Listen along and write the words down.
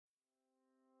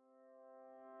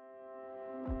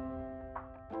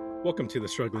Welcome to the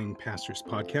Struggling Pastors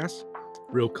Podcast,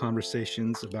 real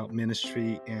conversations about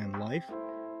ministry and life.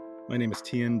 My name is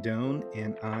Thien,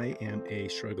 and I am a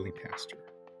struggling pastor.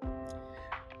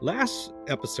 Last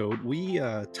episode, we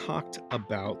talked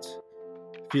about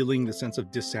feeling the sense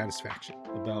of dissatisfaction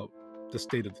about the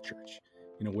state of the church,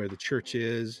 where the church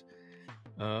is.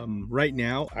 Right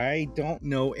now, I don't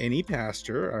know any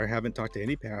pastor, or haven't talked to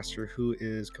any pastor who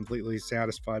is completely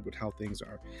satisfied with how things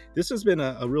are. This has been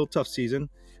a real tough season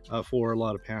for a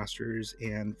lot of pastors,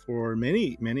 and for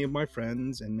many of my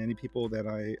friends and many people that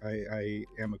I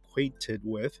am acquainted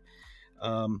with.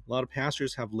 A lot of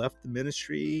pastors have left the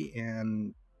ministry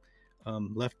and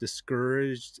left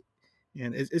discouraged,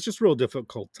 and it's just a real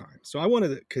difficult time. So I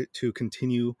wanted to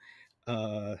continue.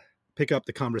 Pick up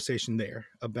the conversation there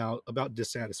about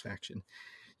dissatisfaction.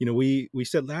 We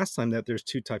said last time that there's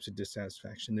two types of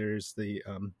dissatisfaction. There's the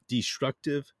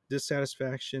destructive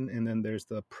dissatisfaction, and then there's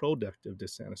the productive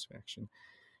dissatisfaction.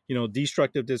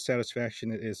 Destructive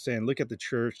dissatisfaction is saying, look at the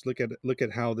church, look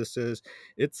at how this is.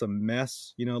 It's a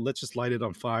mess. Let's just light it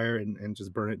on fire and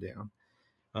just burn it down.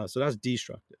 So that's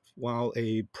destructive. While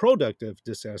a productive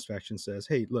dissatisfaction says,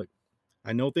 hey, look,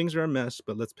 I know things are a mess,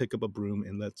 but let's pick up a broom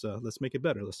and let's make it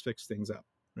better. Let's fix things up,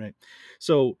 right?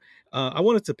 So I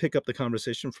wanted to pick up the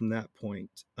conversation from that point.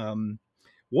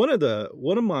 One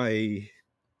of my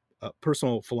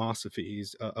personal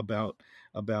philosophies about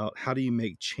how do you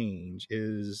make change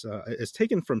is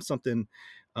taken from something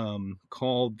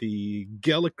called the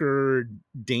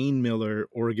Gelliker-Dane-Miller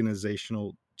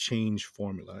organizational change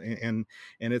formula, and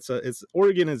it's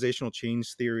organizational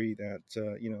change theory that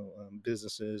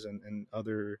businesses and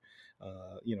other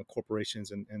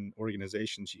corporations and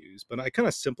organizations use. But I kind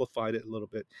of simplified it a little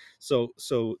bit. So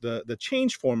the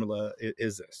change formula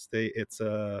is this. It's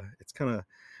kind of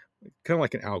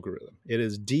like an algorithm. It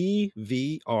is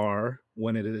DVR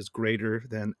when it is greater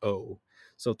than O.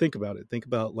 So think about it. Think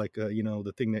about like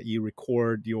the thing that you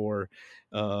record your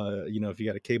if you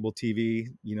got a cable TV,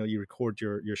 you record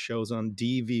your shows on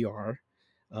DVR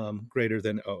greater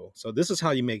than O. So this is how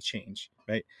you make change,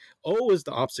 right? O is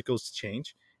the obstacles to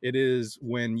change. It is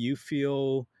when you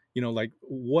feel like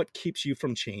what keeps you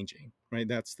from changing, right?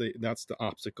 That's the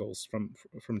obstacles from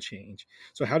change.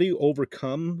 So how do you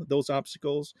overcome those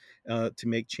obstacles to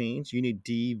make change? You need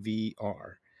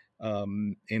DVR.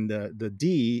 And the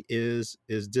D is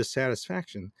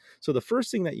dissatisfaction. So the first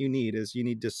thing that you need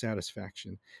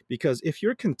dissatisfaction, because if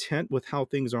you're content with how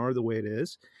things are the way it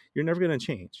is, you're never going to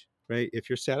change, right?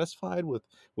 If you're satisfied with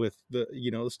the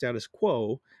status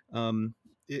quo,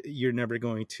 you're never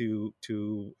going to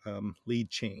lead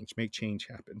change, make change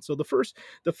happen. So the first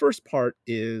part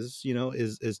is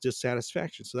is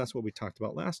dissatisfaction. So that's what we talked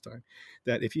about last time,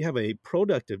 that if you have a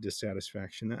productive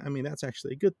dissatisfaction, I mean, that's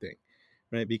actually a good thing,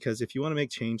 right? Because if you want to make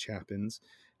change happens,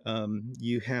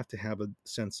 you have to have a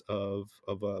sense of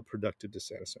a productive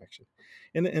dissatisfaction.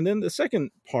 And then the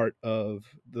second part of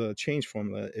the change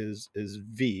formula is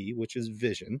V, which is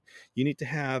vision. You need to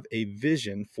have a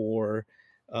vision for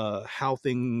how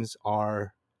things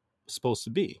are supposed to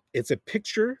be. It's a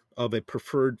picture of a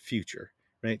preferred future,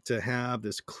 right? To have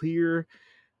this clear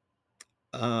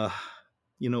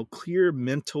clear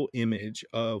mental image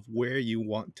of where you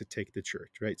want to take the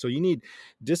church, right? So you need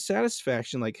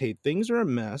dissatisfaction, like, hey, things are a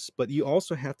mess, but you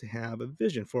also have to have a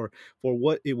vision for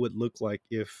what it would look like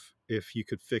if you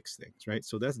could fix things, right?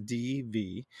 So that's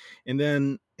DV. And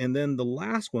then the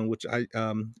last one, which I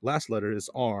last letter is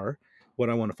R. What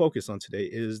I want to focus on today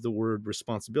is the word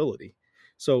responsibility.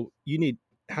 So you need,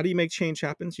 how do you make change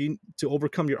happen? To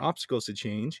overcome your obstacles to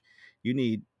change, you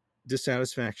need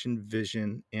dissatisfaction,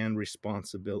 vision, and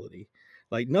responsibility.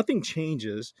 Like, nothing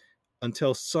changes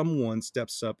until someone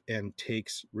steps up and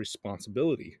takes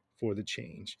responsibility for the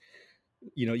change.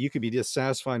 You could be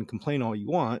dissatisfied and complain all you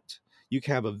want. You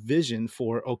can have a vision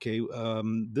for, okay,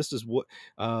 this is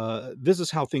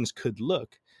how things could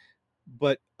look.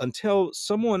 But until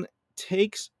someone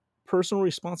takes personal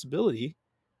responsibility,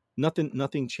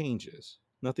 nothing changes.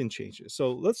 Nothing changes.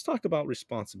 So let's talk about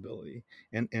responsibility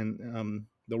and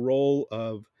the role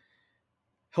of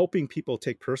helping people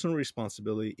take personal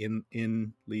responsibility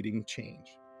in leading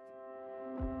change.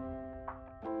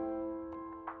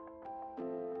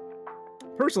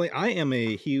 Personally, I am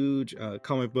a huge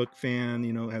comic book fan.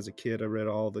 As a kid, I read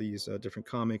all these different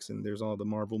comics, and there's all the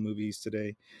Marvel movies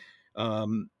today.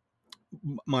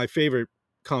 My favorite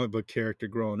comic book character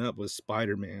growing up was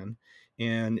Spider-Man.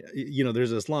 And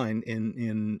there's this line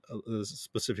in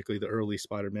specifically the early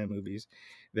Spider-Man movies,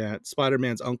 that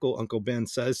Spider-Man's Uncle Ben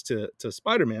says to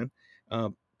Spider-Man,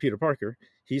 Peter Parker.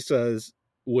 He says,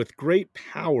 with great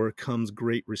power comes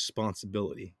great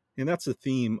responsibility. And that's the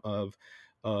theme of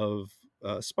of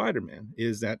Spider-Man,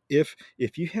 is that if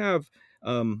you have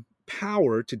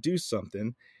power to do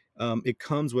something, it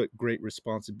comes with great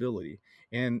responsibility,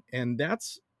 and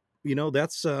that's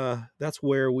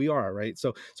where we are, right?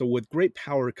 So with great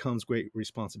power comes great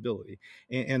responsibility,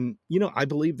 and I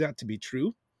believe that to be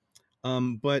true.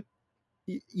 But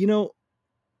you know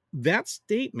that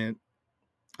statement,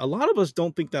 a lot of us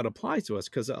don't think that applies to us,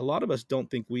 because a lot of us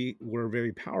don't think we're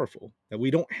very powerful, that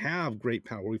we don't have great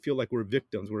power. We feel like we're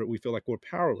victims, we feel like we're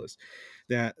powerless,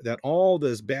 that all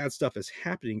this bad stuff is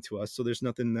happening to us, so there's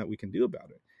nothing that we can do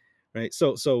about it, right?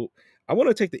 So I want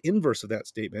to take the inverse of that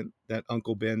statement that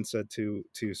Uncle Ben said to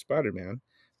Spider-Man,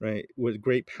 right? With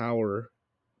great power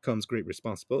comes great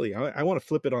responsibility. I want to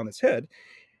flip it on its head,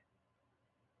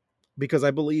 because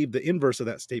I believe the inverse of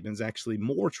that statement is actually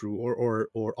more true,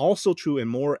 or also true and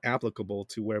more applicable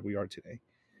to where we are today.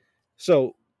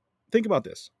 So think about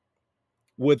this.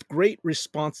 With great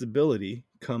responsibility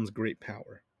comes great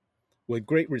power. With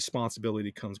great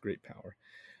responsibility comes great power.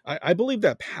 I believe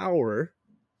that power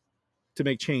to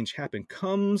make change happen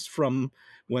comes from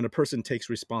when a person takes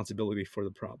responsibility for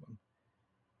the problem.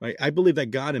 Right? I believe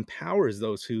that God empowers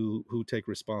those who take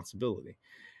responsibility.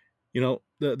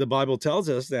 The Bible tells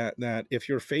us that if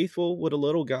you're faithful with a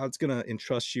little, God's going to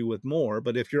entrust you with more.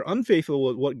 But if you're unfaithful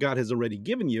with what God has already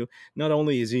given you, not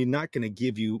only is he not going to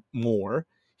give you more,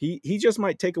 he just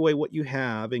might take away what you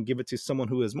have and give it to someone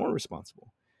who is more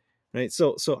responsible, right?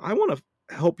 So I want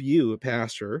to help you,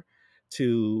 pastor,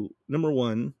 to, number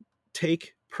one,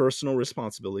 take personal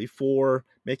responsibility for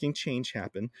making change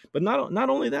happen, but not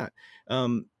only that,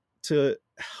 to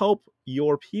help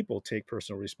your people take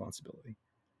personal responsibility,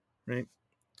 right?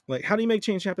 Like, how do you make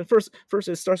change happen? First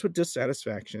it starts with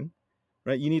dissatisfaction,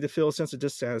 right? You need to feel a sense of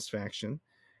dissatisfaction,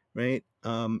 right?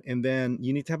 And then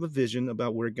you need to have a vision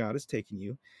about where God is taking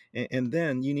you, and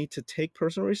then you need to take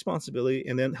personal responsibility,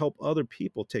 and then help other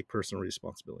people take personal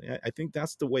responsibility. I think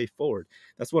that's the way forward.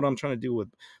 That's what I'm trying to do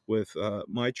with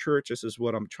my church. This is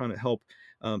what I'm trying to help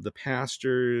the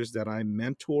pastors that I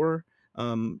mentor.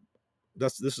 Um,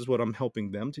 this is what I'm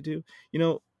helping them to do.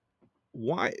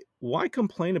 Why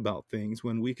complain about things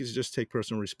when we could just take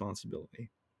personal responsibility?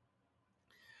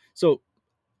 So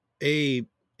a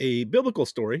a biblical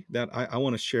story that I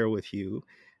want to share with you,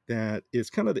 that is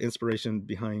kind of the inspiration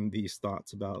behind these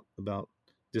thoughts about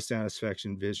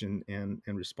dissatisfaction, vision, and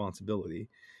responsibility,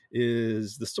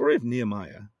 is the story of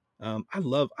Nehemiah. I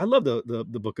love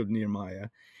the book of Nehemiah,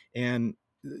 and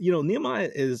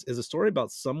Nehemiah is a story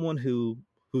about someone who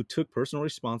took personal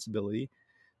responsibility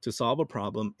to solve a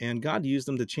problem, and God used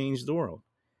them to change the world.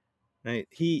 Right?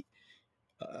 He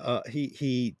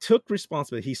took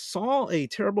responsibility. He saw a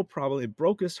terrible problem. It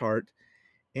broke his heart,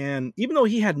 and even though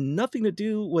he had nothing to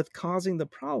do with causing the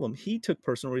problem, he took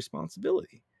personal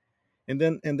responsibility. And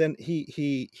then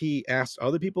he asked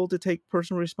other people to take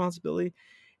personal responsibility,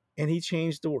 and he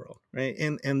changed the world. Right?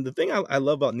 And the thing I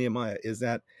love about Nehemiah is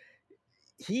that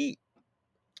he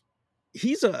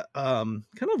he's a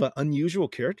kind of an unusual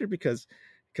character, because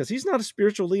he's not a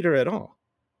spiritual leader at all.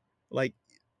 Like,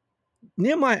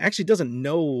 Nehemiah actually doesn't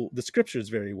know the scriptures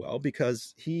very well,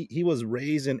 because he was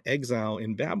raised in exile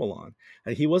in Babylon.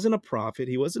 He wasn't a prophet,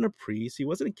 he wasn't a priest, he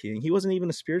wasn't a king, he wasn't even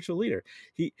a spiritual leader.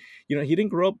 He didn't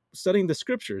grow up studying the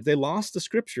scriptures. They lost the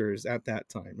scriptures at that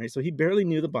time, right? So he barely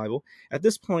knew the Bible. At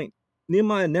this point,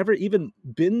 Nehemiah never even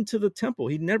been to the temple.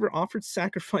 He never offered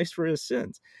sacrifice for his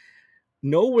sins.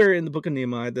 Nowhere in the book of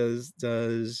Nehemiah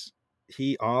does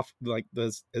he off like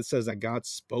does it says that God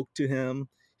spoke to him.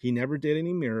 He never did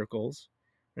any miracles,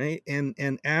 right?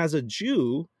 And as a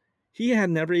Jew, he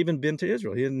had never even been to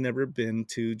Israel. He had never been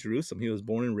to Jerusalem. He was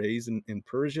born and raised in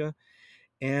Persia,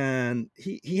 and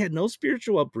he had no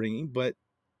spiritual upbringing. But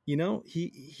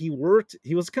he worked.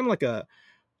 He was kind of like a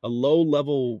low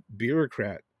level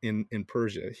bureaucrat in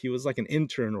Persia. He was like an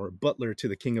intern or a butler to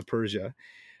the king of Persia,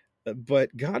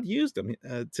 but God used him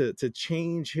to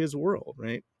change his world,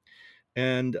 right?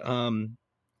 And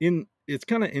in it's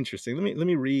kind of interesting. Let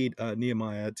me read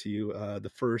Nehemiah to you,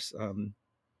 the first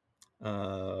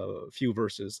few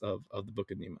verses of the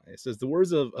book of Nehemiah. It says, the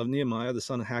words of Nehemiah, the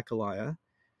son of Hakaliah.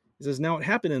 It says, now it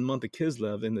happened in the month of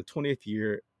Kislev in the 20th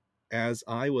year, as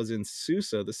I was in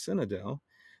Susa, the citadel,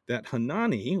 that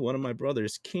Hanani, one of my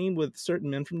brothers, came with certain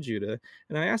men from Judah,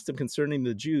 and I asked him concerning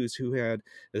the Jews who had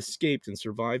escaped and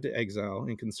survived the exile,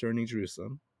 and concerning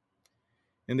Jerusalem.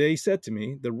 And they said to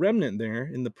me, the remnant there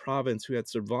in the province who had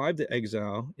survived the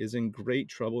exile is in great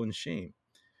trouble and shame.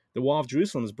 The wall of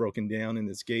Jerusalem is broken down, and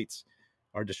its gates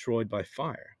are destroyed by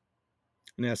fire.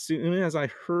 And as soon as I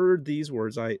heard these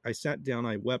words, I sat down,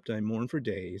 I wept, I mourned for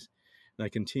days. and I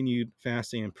continued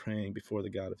fasting and praying before the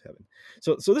God of heaven.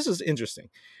 So this is interesting.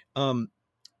 Um,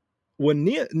 when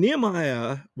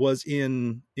Nehemiah was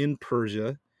in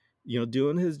Persia,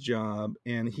 doing his job,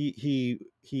 and he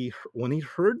when he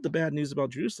heard the bad news about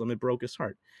Jerusalem, it broke his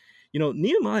heart.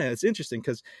 Nehemiah is interesting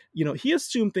because he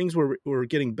assumed things were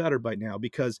getting better by now,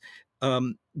 because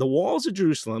the walls of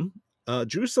Jerusalem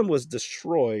was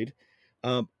destroyed.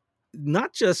 Um,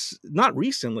 not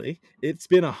recently. It's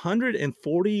been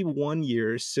 141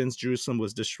 years since Jerusalem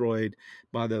was destroyed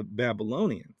by the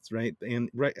Babylonians, right? And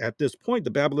right at this point,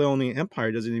 the Babylonian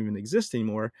Empire doesn't even exist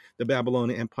anymore. The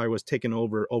Babylonian Empire was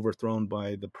overthrown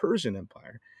by the Persian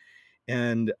Empire.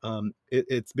 And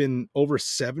it's been over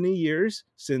 70 years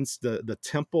since the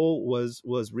temple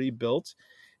was rebuilt.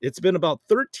 It's been about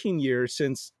 13 years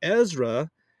since the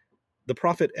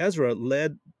prophet Ezra,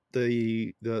 led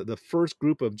the first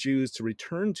group of Jews to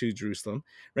return to Jerusalem,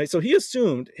 right? So he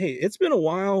assumed, hey, it's been a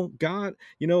while. God,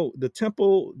 the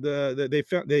temple,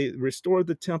 they restored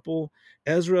the temple.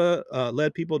 Ezra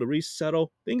led people to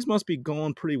resettle. Things must be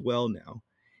going pretty well now.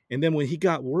 And then when he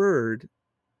got word,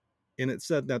 and it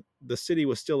said that the city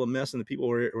was still a mess and the people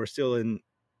were still in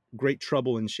great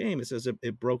trouble and shame, it says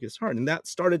it broke his heart, and that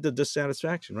started the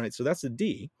dissatisfaction, right? So that's the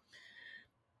D.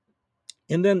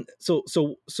 And then so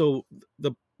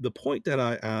the point that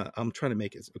I'm trying to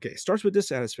make is, okay, it starts with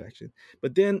dissatisfaction,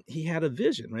 but then he had a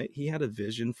vision, right? He had a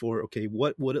vision for, okay,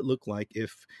 what would it look like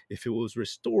if it was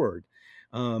restored.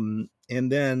 And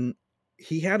then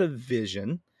he had a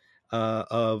vision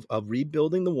of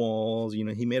rebuilding the walls.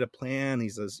 He made a plan. He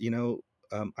says,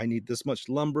 I need this much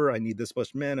lumber, I need this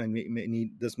much men, I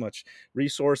need this much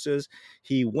resources.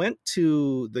 He went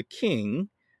to the king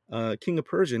of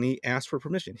Persia, and he asked for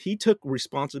permission. He took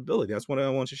responsibility. That's what I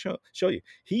want to show you.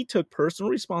 He took personal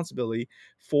responsibility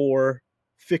for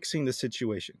fixing the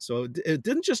situation. So it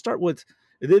didn't just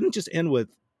end with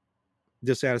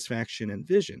dissatisfaction and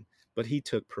vision, but he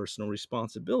took personal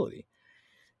responsibility.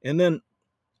 And then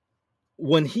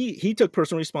when he took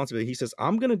personal responsibility, he says,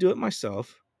 I'm going to do it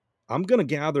myself. I'm going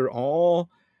to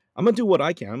I'm going to do what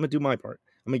I can. I'm going to do my part.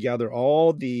 I'm going to gather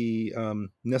all the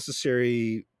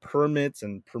necessary permits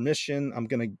and permission. I'm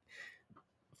going to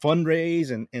fundraise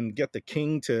and get the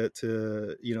king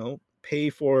to pay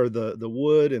for the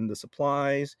wood and the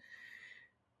supplies.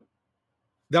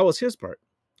 That was his part.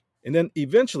 And then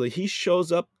eventually he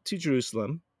shows up to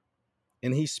Jerusalem,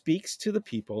 and he speaks to the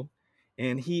people,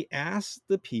 and he asks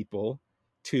the people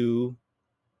to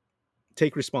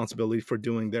take responsibility for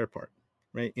doing their part,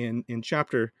 right? In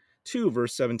chapter 2,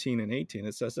 verse 17 and 18,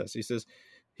 it says this. He says,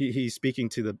 he's speaking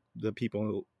to the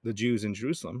people, the Jews in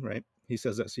Jerusalem, right? He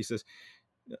says this. He says,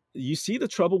 you see the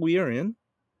trouble we are in?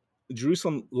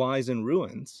 Jerusalem lies in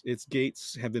ruins. Its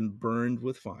gates have been burned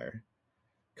with fire.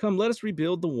 Come, let us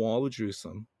rebuild the wall of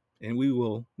Jerusalem, and we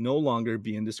will no longer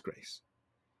be in disgrace.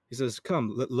 He says,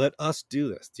 come, let us do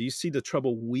this. Do you see the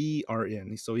trouble we are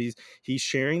in? So he's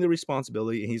sharing the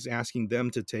responsibility, and he's asking them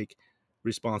to take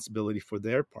responsibility for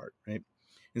their part, right?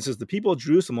 And it says, the people of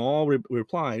Jerusalem all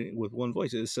replied with one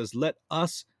voice. It says, let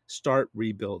us start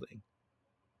rebuilding.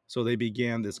 So they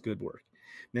began this good work.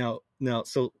 Now,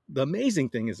 so the amazing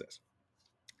thing is this.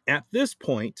 At this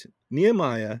point,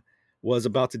 Nehemiah was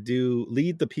about to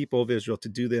lead the people of Israel to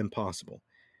do the impossible.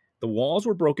 The walls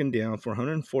were broken down for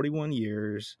 141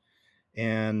 years,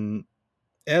 and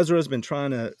Ezra's been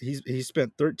he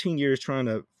spent 13 years trying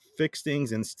to fix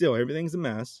things, and still everything's a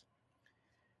mess.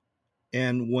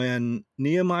 And when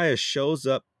Nehemiah shows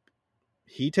up,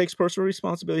 he takes personal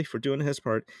responsibility for doing his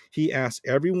part. He asks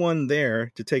everyone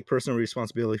there to take personal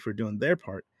responsibility for doing their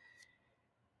part.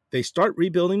 They start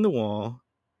rebuilding the wall,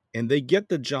 and they get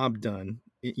the job done.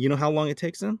 You know how long it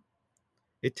takes them?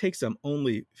 It takes them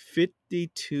only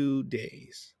 52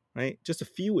 days, right? Just a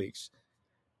few weeks.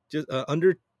 Just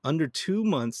under 2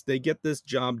 months, they get this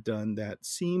job done that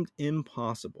seemed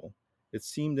impossible. It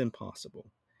seemed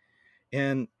impossible.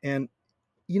 And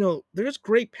there's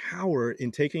great power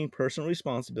in taking personal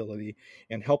responsibility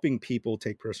and helping people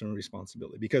take personal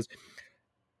responsibility, because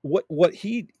what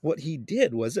he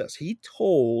did was this. He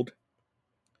told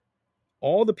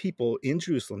all the people in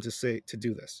Jerusalem to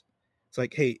do this. It's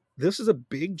like, hey, this is a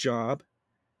big job,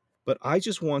 but I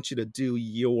just want you to do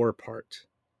your part.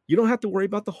 You don't have to worry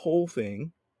about the whole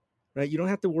thing, right? You don't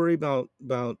have to worry about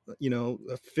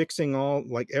fixing all,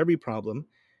 like, every problem.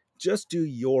 Just do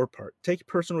your part. Take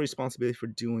personal responsibility for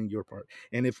doing your part.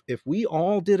 And if we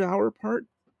all did our part,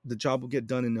 the job will get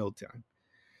done in no time.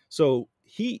 So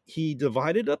he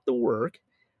divided up the work.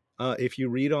 If you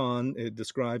read on, it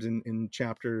describes in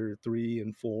chapter 3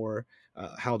 and 4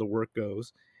 how the work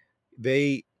goes.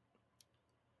 He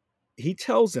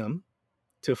tells them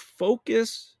to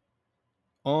focus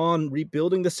on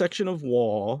rebuilding the section of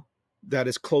wall that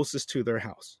is closest to their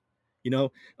house.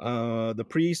 The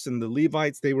priests and the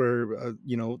Levites, they were,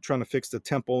 trying to fix the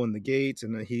temple and the gates,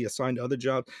 and he assigned other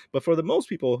jobs. But for the most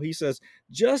people, he says,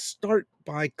 just start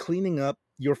by cleaning up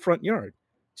your front yard.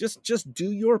 Just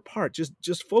do your part.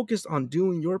 Just focus on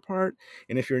doing your part.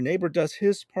 And if your neighbor does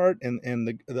his part, and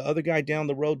the other guy down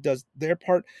the road does their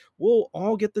part, we'll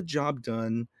all get the job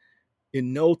done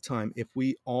in no time if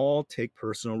we all take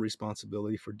personal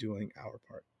responsibility for doing our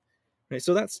part. Right?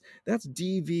 So that's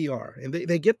DVR, and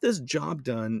they get this job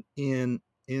done in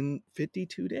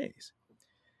 52 days.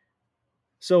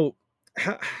 So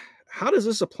how does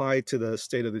this apply to the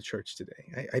state of the church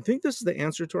today? I think this is the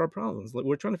answer to our problems. Like,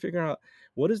 we're trying to figure out,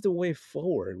 what is the way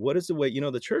forward? What is the way?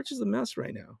 The church is a mess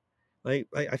right now. Like,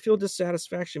 I feel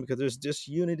dissatisfaction because there's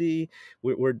disunity.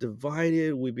 We're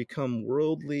divided. We become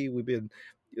worldly. We've been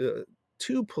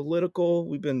too political.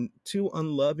 We've been too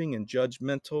unloving and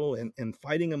judgmental, and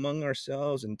fighting among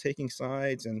ourselves, and taking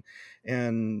sides, and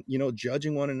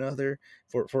judging one another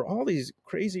for all these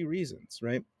crazy reasons,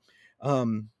 right?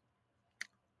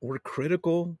 We're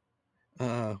critical.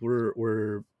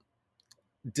 We're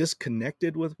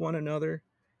disconnected with one another.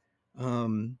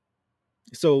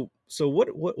 So what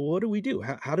do we do?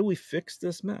 How do we fix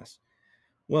this mess?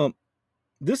 Well,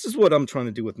 this is what I'm trying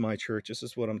to do with my church. This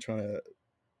is what I'm trying to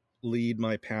lead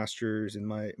my pastors and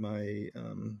my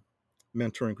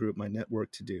mentoring group, my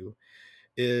network, to do,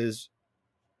 is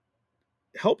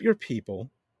help your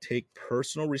people take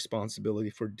personal responsibility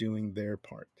for doing their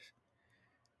part.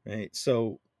 Right?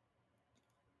 So,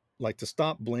 like, to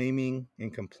stop blaming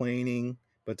and complaining,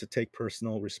 but to take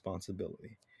personal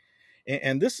responsibility.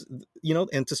 And this,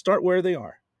 and to start where they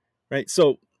are. Right?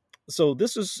 So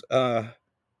this is what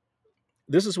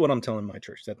I'm telling my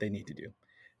church that they need to do.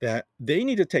 That they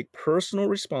need to take personal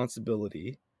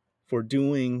responsibility for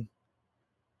doing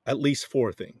at least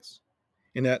 4 things.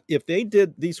 And that if they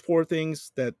did these 4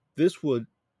 things, that this would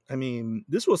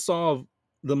solve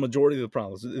the majority of the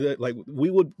problems. Like, we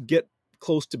would get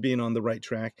close to being on the right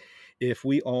track if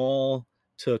we all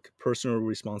took personal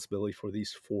responsibility for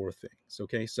these 4 things.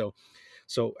 Okay, so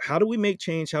how do we make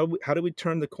change? How do we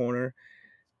turn the corner?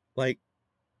 Like,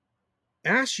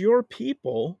 ask your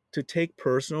people to take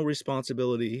personal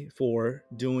responsibility for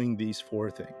doing these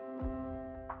 4 things.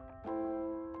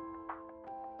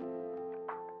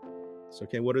 So,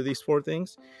 okay, what are these 4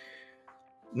 things?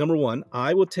 Number 1,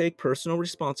 I will take personal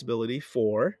responsibility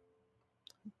for,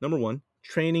 number 1,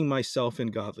 training myself in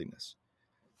godliness.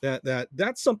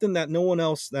 That's something that no one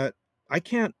else, that I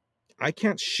can't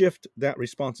shift that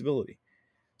responsibility.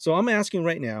 So I'm asking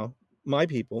right now, my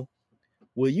people,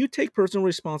 will you take personal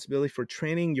responsibility for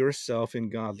training yourself in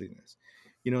godliness?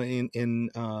 In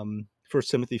 1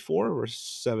 Timothy 4, verse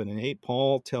 7 and 8,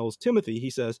 Paul tells Timothy, he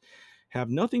says, have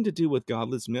nothing to do with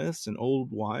godless myths and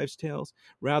old wives' tales.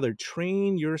 Rather,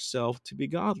 train yourself to be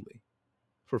godly.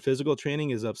 For physical training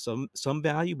is of some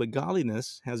value, but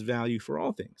godliness has value for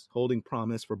all things, holding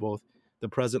promise for both the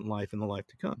present life and the life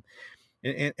to come.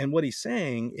 And what he's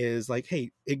saying is, like,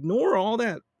 hey, ignore all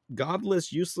that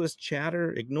godless, useless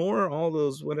chatter. Ignore all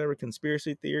those whatever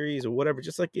conspiracy theories or whatever.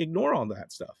 Just, like, ignore all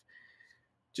that stuff.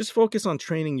 Just focus on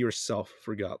training yourself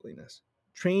for godliness.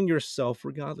 Train yourself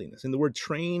for godliness. And the word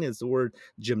train is the word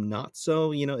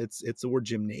gymnazo. It's the word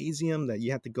gymnasium, that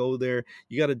you have to go there.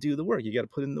 You got to do the work. You got to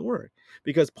put in the work.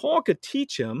 Because Paul could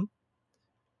teach him,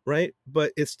 right?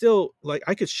 But it's still, like,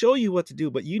 I could show you what to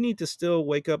do, but you need to still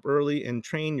wake up early and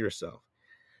train yourself.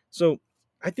 So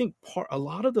I think a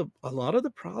lot of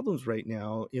the problems right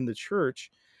now in the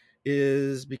church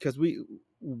is because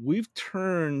we've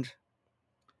turned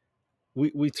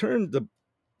the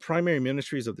primary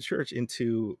ministries of the church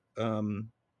into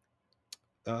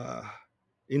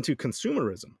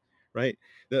consumerism, right?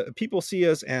 The people see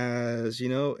us as,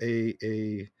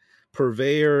 a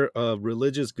purveyor of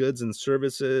religious goods and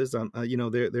services.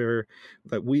 They're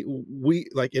like, we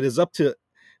like, it is up to,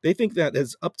 they think that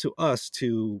it's up to us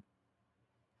to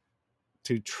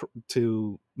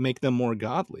make them more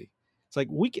godly. It's like,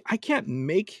 I can't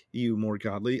make you more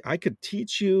godly. I could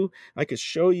teach you, I could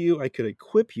show you, I could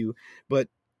equip you, but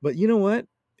you know what?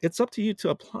 It's up to you to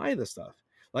apply the stuff.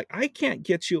 Like, I can't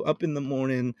get you up in the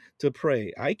morning to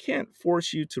pray. I can't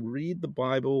force you to read the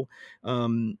Bible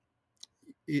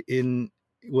in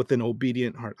with an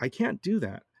obedient heart. I can't do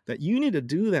that. That you need to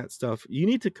do that stuff. You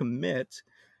need to commit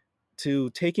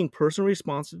to taking personal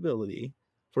responsibility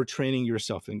for training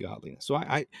yourself in godliness. So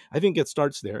I think it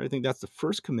starts there. I think that's the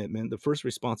first commitment, the first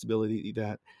responsibility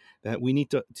that we need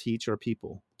to teach our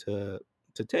people to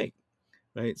take.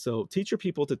 right? So teach your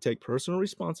people to take personal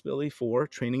responsibility for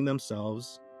training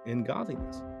themselves in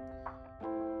godliness.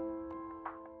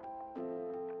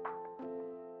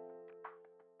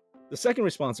 The second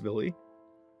responsibility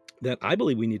that I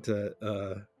believe we need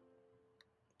to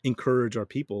encourage our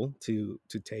people to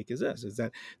take is this: is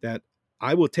that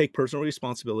I will take personal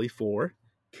responsibility for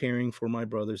caring for my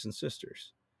brothers and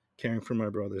sisters, caring for my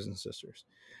brothers and sisters,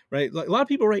 right? Like a lot of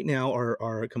people right now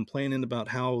are complaining about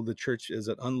how the church is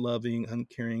an unloving,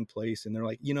 uncaring place, and they're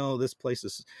like, this place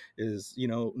is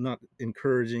not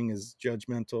encouraging, is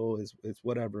judgmental, is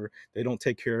whatever. They don't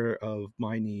take care of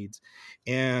my needs,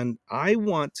 and I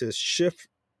want to shift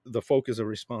the focus of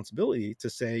responsibility to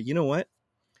say, you know what,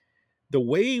 the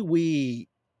way we,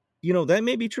 that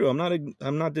may be true. I'm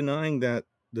not denying that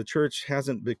the church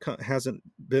hasn't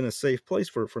been a safe place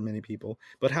for many people,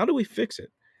 but how do we fix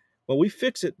it? Well, we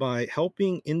fix it by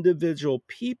helping individual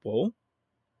people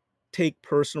take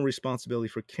personal responsibility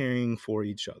for caring for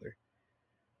each other.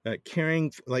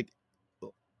 Like,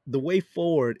 the way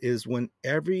forward is when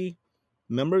every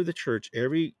member of the church,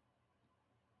 every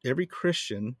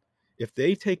Christian, if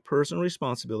they take personal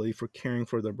responsibility for caring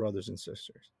for their brothers and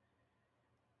sisters,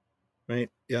 right?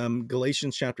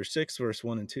 Galatians chapter 6, verse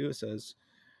 1 and 2, it says,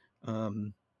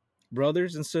 um,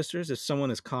 brothers and sisters, if someone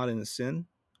is caught in a sin,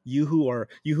 you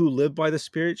who live by the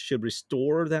Spirit should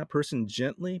restore that person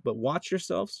gently, but watch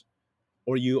yourselves,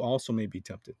 or you also may be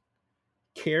tempted.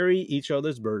 Carry each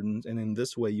other's burdens, and in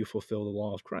this way you fulfill the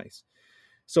law of Christ.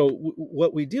 So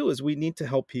what we do is we need to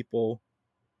help people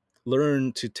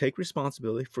learn to take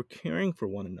responsibility for caring for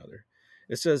one another.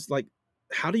 It says, like,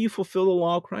 how do you fulfill the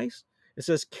law of Christ? It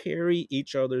says, carry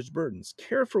each other's burdens,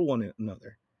 care for one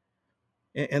another.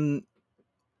 And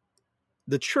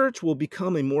the church will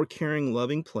become a more caring,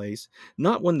 loving place,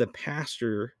 not when the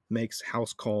pastor makes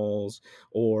house calls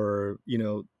or,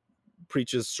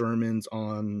 preaches sermons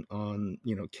on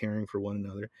caring for one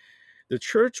another. The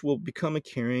church will become a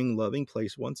caring, loving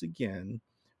place once again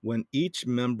when each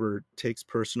member takes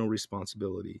personal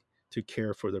responsibility to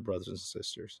care for their brothers and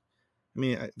sisters.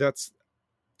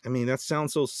 That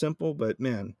sounds so simple, but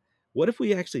man, what if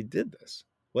we actually did this?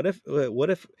 What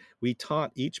if we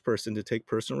taught each person to take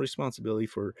personal responsibility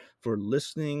for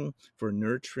listening, for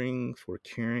nurturing, for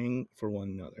caring for one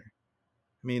another?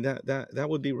 That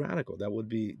would be radical. That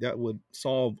would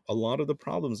solve a lot of the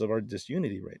problems of our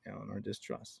disunity right now and our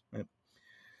distrust. Right?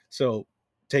 So,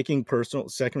 taking personal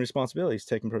responsibility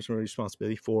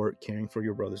for caring for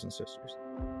your brothers and sisters.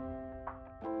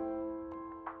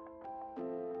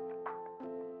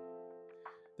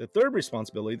 The third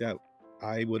responsibility that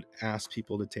I would ask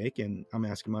people to take, and I'm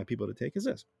asking my people to take, is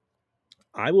this: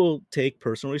 I will take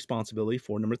personal responsibility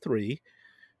for number three,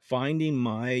 finding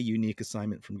my unique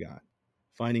assignment from God.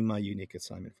 Finding my unique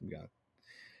assignment from God.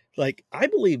 Like, I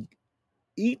believe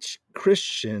each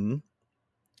Christian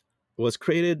was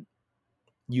created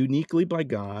uniquely by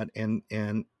God and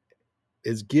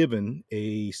is given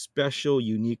a special,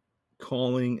 unique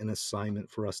calling and assignment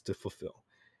for us to fulfill.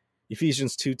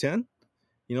 Ephesians 2:10,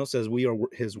 says we are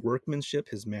his workmanship,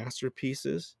 his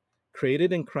masterpieces,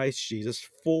 created in Christ Jesus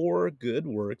for good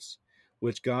works,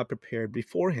 which God prepared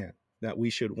beforehand that we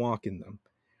should walk in them.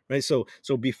 Right? So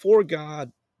before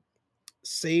God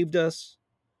saved us,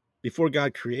 before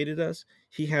God created us,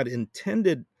 he had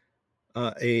intended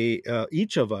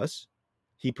each of us,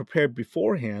 he prepared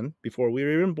beforehand, before we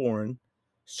were even born,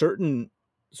 certain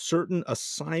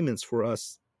assignments for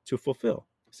us to fulfill.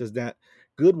 It says that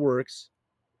good works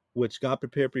which God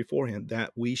prepared beforehand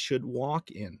that we should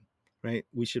walk in, right?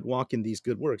 We should walk in these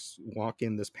good works, walk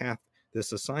in this path,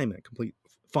 this assignment,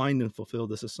 find and fulfill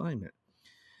this assignment.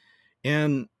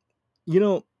 And you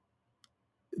know,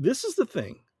 this is the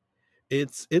thing.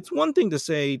 It's one thing to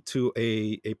say to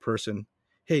a person,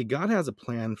 "Hey, God has a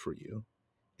plan for you."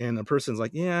 And a person's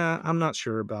like, "Yeah, I'm not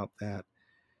sure about that."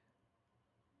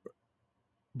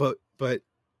 But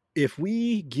if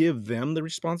we give them the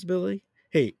responsibility,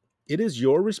 hey, it is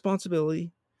your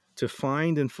responsibility to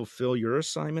find and fulfill your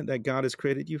assignment that God has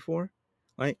created you for.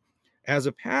 Right? As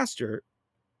a pastor,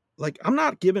 like, I'm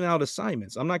not giving out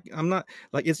assignments. I'm not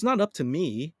like, it's not up to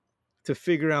me to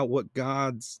figure out what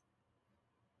God's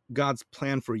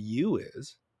plan for you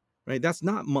is. Right? That's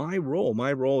not my role.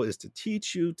 My role is to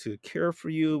teach you, to care for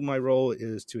you. My role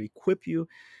is to equip you.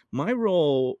 My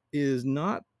role is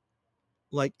not,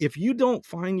 like, if you don't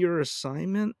find your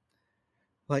assignment,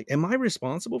 like, am I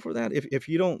responsible for that? If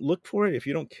you don't look for it, if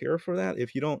you don't care for that,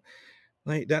 if you don't,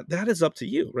 like, that is up to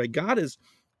you, right? God is,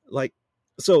 like,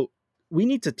 so we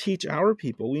need to teach our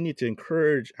people, we need to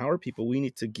encourage our people, we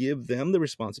need to give them the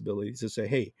responsibility to say,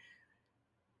 hey,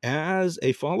 as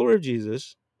a follower of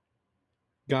Jesus,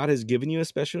 God has given you a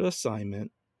special assignment,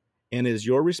 and it is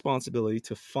your responsibility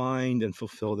to find and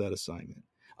fulfill that assignment.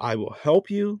 I will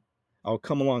help you. I'll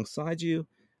come alongside you.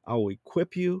 I'll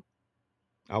equip you.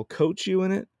 I'll coach you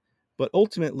in it. But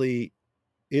ultimately,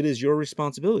 it is your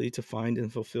responsibility to find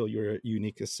and fulfill your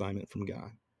unique assignment from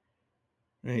God.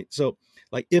 Right. So,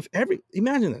 like,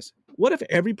 imagine this. What if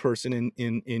every person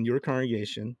in your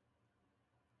congregation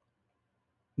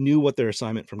knew what their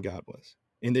assignment from God was,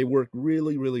 and they worked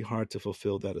really, really hard to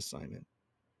fulfill that assignment?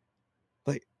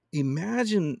 Like,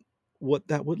 imagine what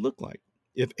that would look like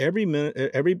if every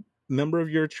member of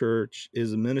your church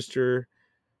is a minister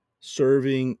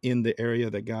serving in the area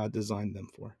that God designed them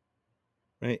for.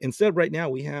 Right. Instead, right now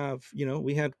we have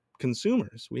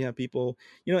consumers, we have people,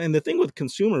 and the thing with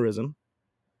consumerism,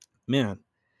 man,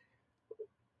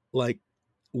 like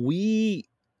we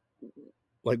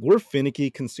we're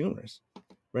finicky consumers,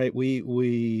 right?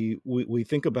 We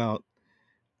think about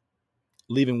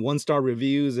leaving 1-star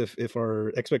reviews if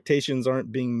our expectations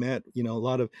aren't being met. A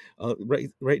lot of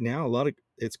right now, a lot of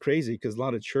it's crazy because a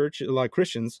lot of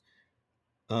Christians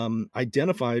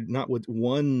identified not with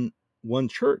one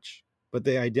church, but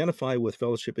they identify with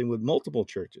fellowshipping with multiple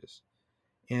churches.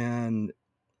 And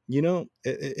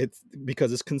it's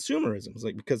because it's consumerism. It's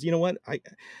like, because you know what,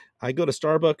 I go to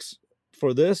Starbucks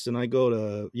for this, and I go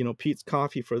to Pete's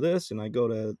Coffee for this, and I go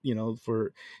to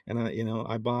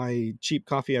I buy cheap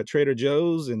coffee at Trader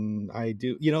Joe's, and I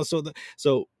do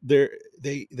so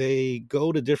they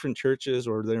go to different churches,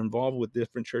 or they're involved with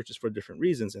different churches for different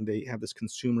reasons, and they have this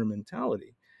consumer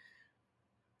mentality.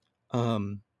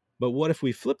 But what if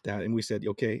we flip that and we said,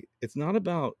 okay, it's not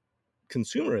about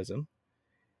consumerism,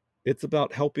 it's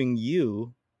about helping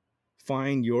you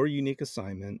find your unique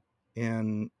assignment,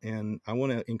 and I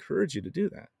want to encourage you to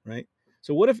do that, right?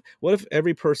 So what if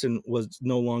every person was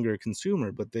no longer a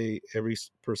consumer, but every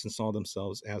person saw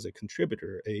themselves as a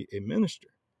contributor, a minister?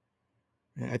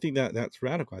 And I think that's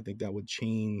radical. I think that would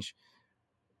change,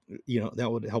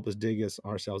 that would help us dig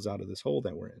ourselves out of this hole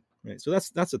that we're in, right? So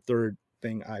that's a third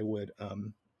thing I would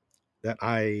that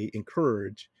I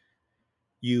encourage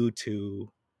you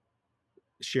to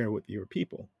share with your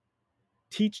people.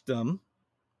 Teach them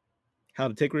how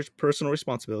to take personal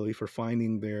responsibility for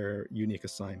finding their unique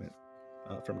assignment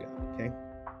from God. Okay.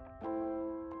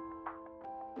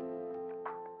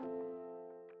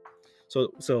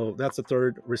 So that's the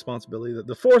third responsibility.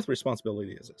 The fourth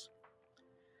responsibility is this: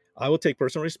 I will take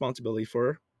personal responsibility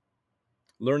for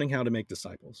learning how to make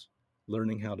disciples.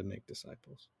 Learning how to make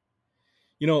disciples.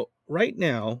 Right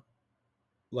now,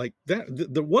 like that,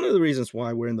 the one of the reasons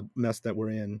why we're in the mess that we're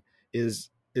in is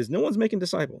no one's making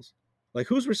disciples. Like,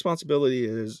 whose responsibility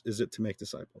is it to make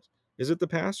disciples? Is it the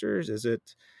pastors? Is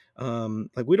it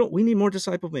we need more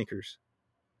disciple makers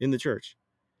in the church,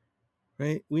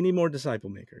 right? We need more disciple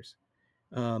makers.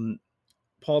 um,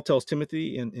 Paul tells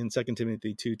Timothy in 2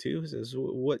 Timothy 2:2, he says,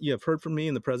 what you have heard from me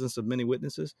in the presence of many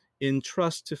witnesses,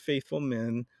 entrust to faithful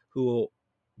men who will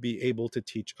be able to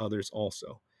teach others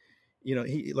also.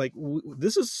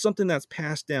 This is something that's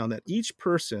passed down, that each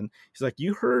person, he's like,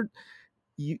 you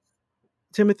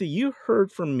Timothy, you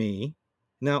heard from me.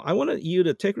 Now I want you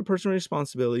to take personal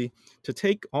responsibility to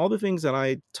take all the things that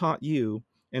I taught you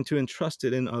and to entrust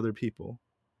it in other people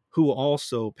who will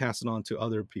also pass it on to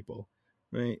other people,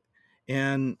 right?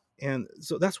 And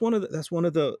so that's one of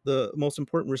the most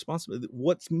important responsibility.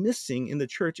 What's missing in the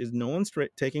church is no one's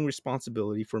taking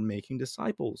responsibility for making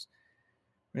disciples,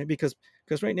 right? Because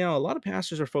right now a lot of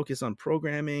pastors are focused on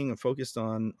programming and focused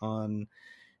on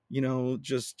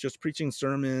just preaching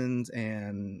sermons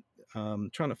and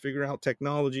trying to figure out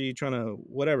technology, trying to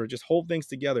whatever, just hold things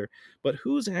together. But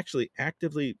who's actually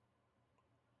actively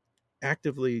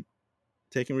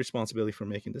taking responsibility for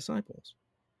making disciples,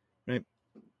 right?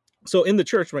 So in the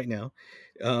church right now,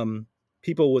 um,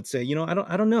 people would say, I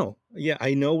don't know. Yeah,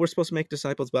 I know we're supposed to make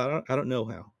disciples, but I don't know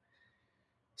how.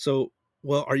 So,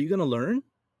 well, are you going to learn?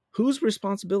 Whose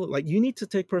responsibility? Like, you need to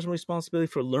take personal responsibility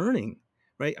for learning,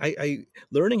 right? I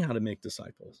learning how to make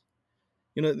disciples.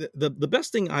 The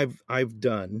best thing I've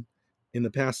done in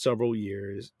the past several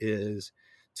years is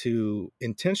to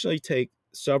intentionally take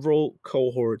several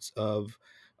cohorts of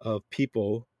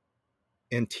people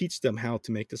and teach them how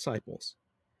to make disciples.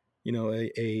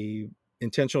 A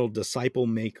intentional disciple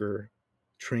maker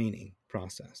training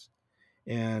process.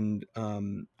 And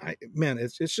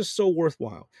it's just so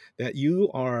worthwhile that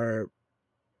you are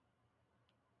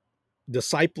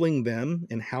discipling them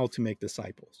in how to make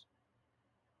disciples,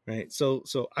 right? So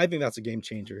I think that's a game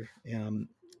changer.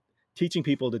 Teaching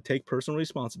people to take personal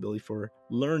responsibility for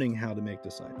learning how to make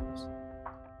disciples,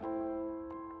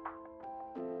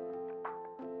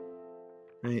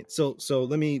 right? So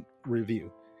let me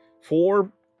review.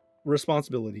 4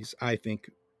 responsibilities, I think,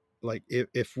 like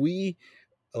if we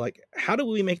like, how do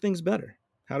we make things better?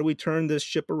 How do we turn this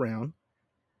ship around?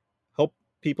 Help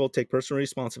people take personal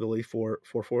responsibility for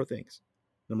 4 things.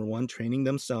 Number 1, training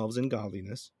themselves in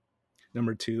godliness.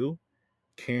 Number 2,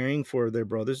 caring for their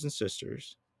brothers and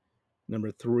sisters.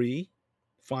 Number 3,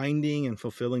 finding and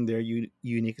fulfilling their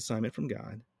unique assignment from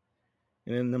God.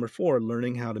 And then number 4,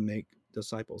 learning how to make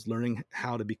disciples, learning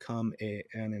how to become an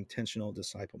intentional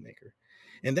disciple maker.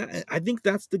 And that, I think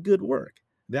that's the good work.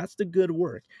 That's the good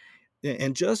work.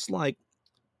 And just like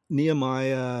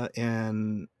Nehemiah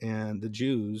and the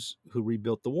Jews who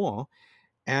rebuilt the wall,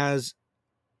 as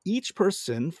each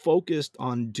person focused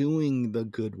on doing the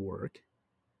good work,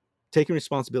 taking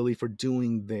responsibility for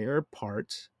doing their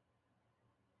part,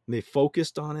 they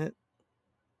focused on it,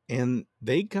 and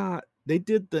they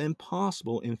did the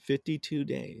impossible in 52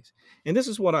 days. And this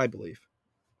is what I believe.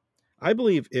 I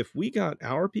believe if we got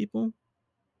our people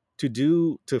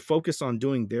to focus on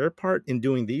doing their part in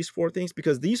doing these 4 things,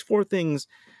 because these 4 things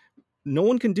no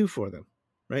one can do for them,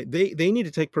 right? They need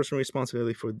to take personal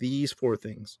responsibility for these 4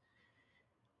 things.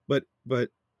 But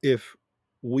if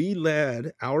we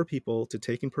led our people to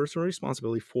taking personal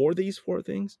responsibility for these 4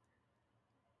 things,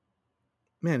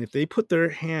 man, if they put their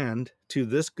hand to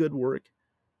this good work,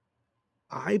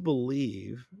 I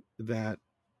believe that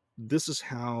this is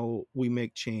how we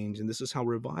make change, and this is how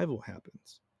revival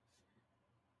happens,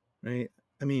 right?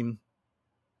 I mean,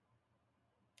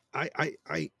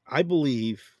 I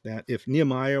believe that if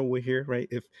Nehemiah were here, right?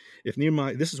 If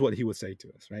Nehemiah, this is what he would say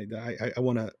to us, right? I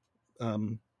want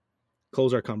to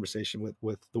close our conversation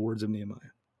with the words of Nehemiah,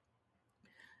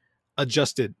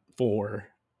 adjusted for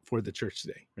the church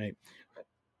today, right?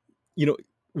 You know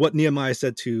what Nehemiah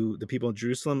said to the people of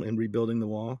Jerusalem in rebuilding the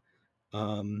wall.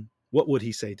 What would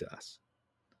he say to us?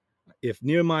 If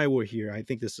Nehemiah were here, I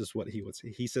think this is what he would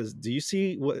say. He says, "Do you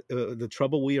see what the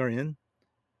trouble we are in?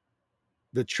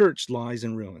 The church lies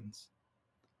in ruins.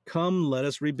 Come, let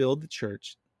us rebuild the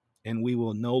church, and we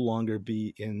will no longer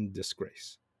be in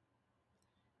disgrace."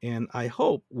 And I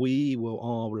hope we will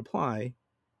all reply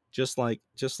just like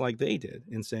they did,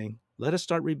 in saying, "Let us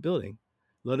start rebuilding.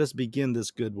 Let us begin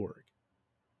this good work."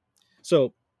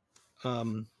 So,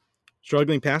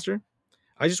 struggling pastor,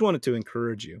 I just wanted to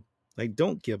encourage you, like,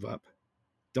 don't give up.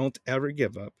 Don't ever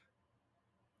give up.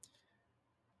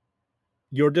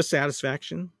 Your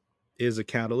dissatisfaction is a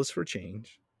catalyst for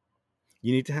change.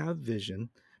 You need to have vision,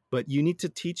 but you need to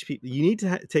teach people. You need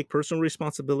to take personal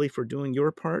responsibility for doing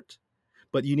your part,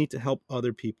 but you need to help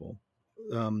other people,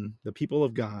 the people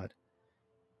of God.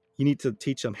 You need to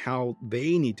teach them how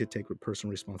they need to take personal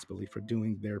responsibility for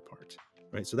doing their part,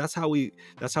 right? So that's how we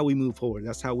move forward.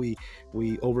 That's how we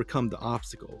overcome the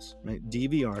obstacles, right?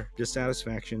 DVR,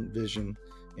 dissatisfaction, vision,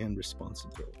 and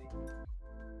responsibility.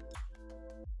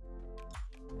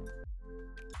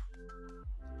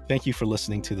 Thank you for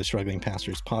listening to the Struggling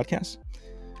Pastors podcast.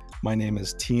 My name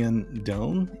is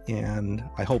Thien, and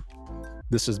I hope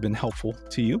this has been helpful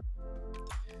to you.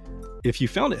 If you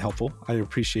found it helpful, I'd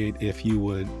appreciate if you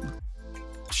would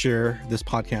share this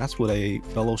podcast with a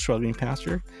fellow struggling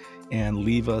pastor and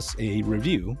leave us a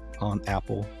review on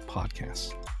Apple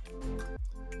Podcasts.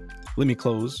 Let me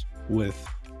close with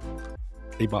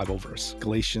a Bible verse,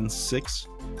 Galatians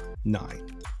 6:9.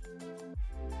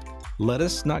 Let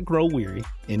us not grow weary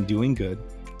in doing good,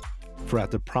 for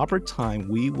at the proper time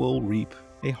we will reap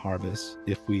a harvest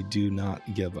if we do not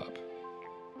give up.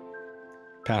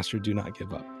 Pastor, do not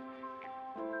give up.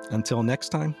 Until next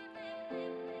time,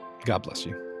 God bless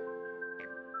you.